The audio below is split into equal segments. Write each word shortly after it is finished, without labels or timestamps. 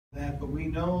but we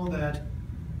know that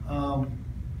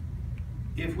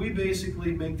if we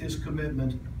basically make this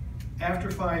commitment, after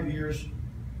 5 years,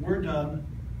 we're done,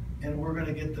 and we're going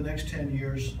to get the next 10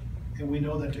 years, and we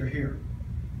know that they're here.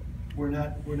 We're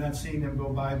not seeing them go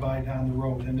bye-bye down the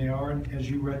road, and they are, as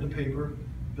you read the paper,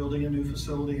 building a new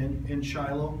facility in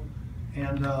Shiloh.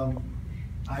 And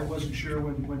I wasn't sure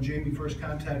when Jamie first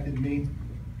contacted me,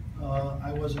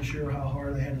 I wasn't sure how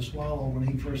hard I had to swallow when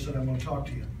he first said, "I'm going to talk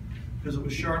to you," because it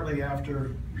was shortly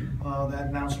after that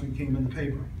announcement came in the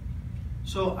paper.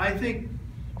 So I think,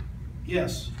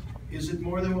 yes. Is it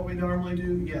more than what we normally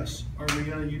do? Yes. Are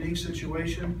we in a unique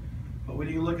situation? But when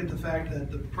you look at the fact that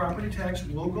the property tax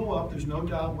will go up, there's no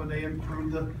doubt when they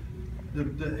improve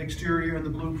the exterior and the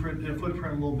blueprint, the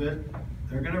footprint a little bit,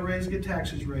 they're going to get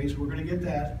taxes raised. We're going to get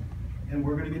that, and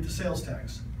we're going to get the sales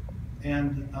tax.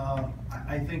 And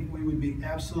I think we would be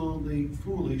absolutely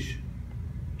foolish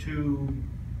to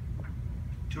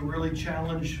really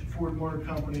challenge Ford Motor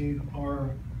Company,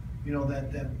 or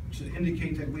that to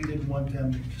indicate that we didn't want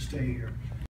them to stay here.